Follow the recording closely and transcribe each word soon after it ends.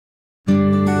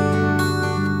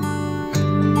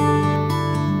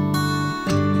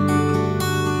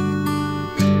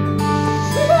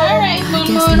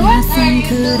nothing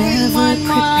could ever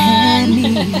prepare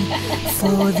me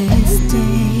for this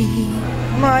day.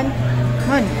 Come on,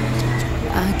 come on.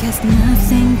 I guess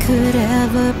nothing could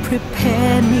ever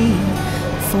prepare me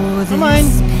for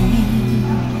this pain.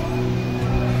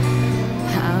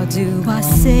 How do I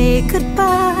say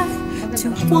goodbye to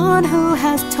one who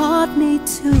has taught me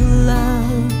to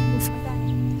love?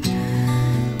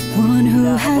 One who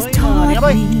has taught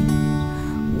me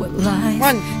what life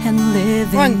and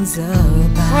living's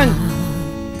about.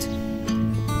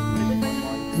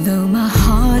 Though my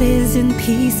heart is in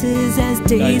pieces as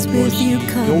days with you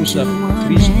come to an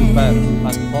end,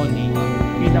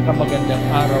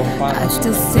 I'd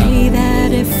still say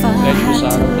that if I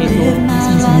had to live my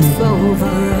life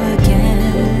over again,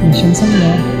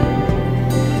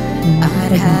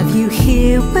 I'd have you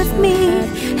here with me,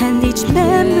 and each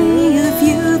memory of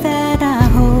you that I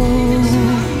hold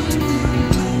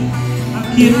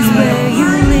is where you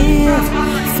live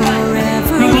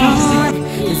forever on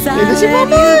as I let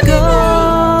you go.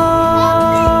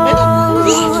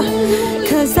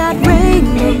 'Cause that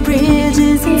rainbow bridge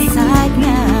is inside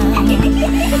now,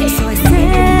 so I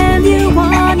send you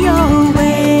on your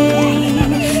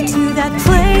way to that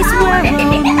place where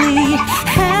only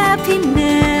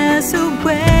happiness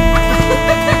awaits.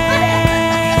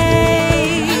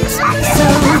 So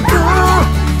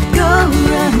go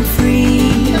run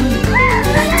free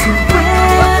to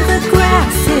where the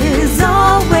grass is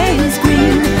always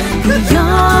green,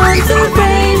 beyond the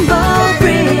rainbow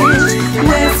bridge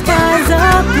where skies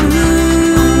are blue.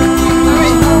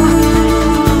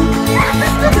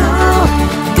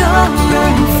 Go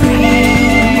run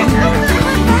free,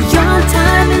 beyond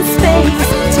time and space,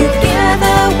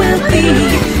 together we'll be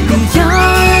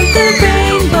beyond the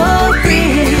rainbow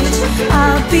bridge.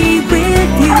 I'll be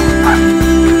with you,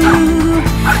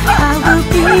 I will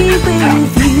be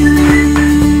with you.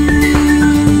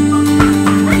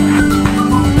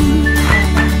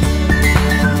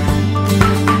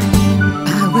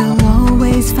 I will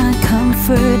always find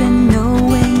comfort in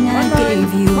knowing I gave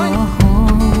you a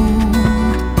home,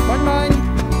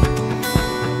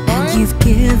 and you've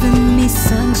given me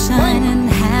sunshine and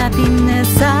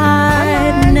happiness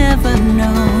I'd never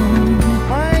known.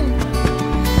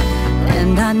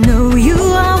 And I know you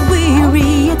are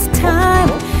weary, it's time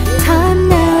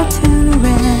now to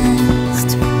rest.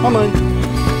 Come on.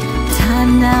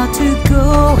 Time now to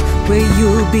go where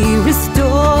you'll be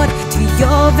restored to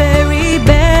your very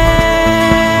best.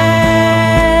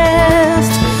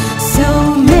 So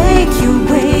make your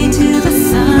way to the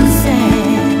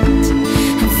sunset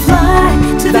and fly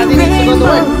to the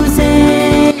rainbow's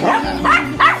end.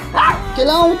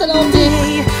 Kailangan mo talagang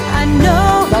I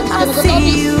know I'll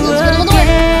see you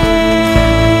again.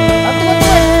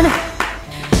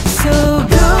 So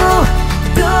go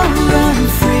run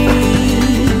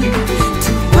free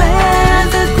to where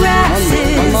the grass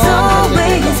is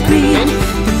always green,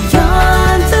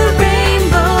 beyond the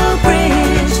rainbow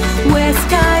bridge where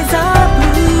skies are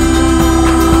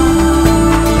blue.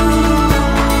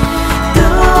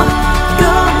 Go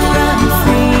run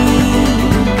free,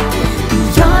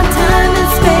 beyond time and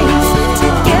space,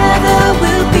 together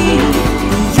we'll be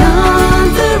beyond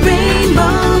the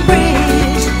rainbow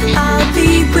bridge. I'll be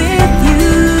with you,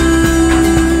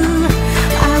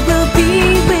 I will be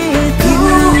with you.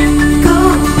 Go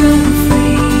run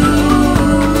free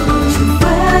to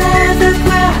where the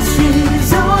grass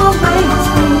is always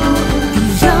green,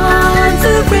 beyond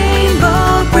the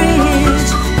rainbow bridge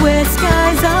where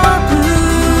skies are blue.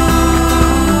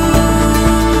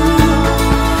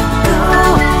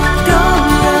 Go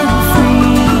run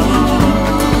free,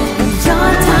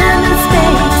 beyond time and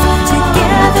space,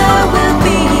 together we'll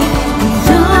be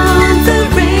beyond the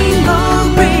rainbow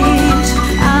bridge.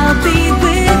 I'll be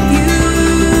with you,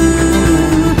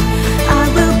 I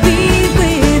will be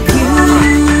with you.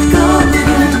 Go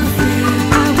run free,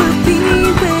 I will be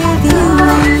with you.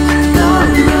 Go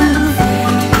run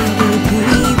free, I will be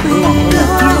with you.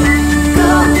 Go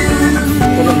run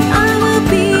free, I will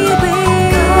be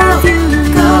with you.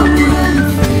 Go run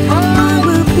free, I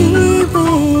will be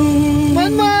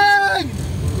with Man!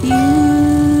 you.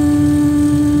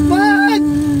 Man!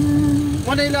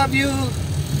 Man, I love you.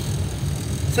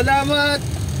 Salamat.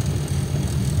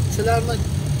 Salamat.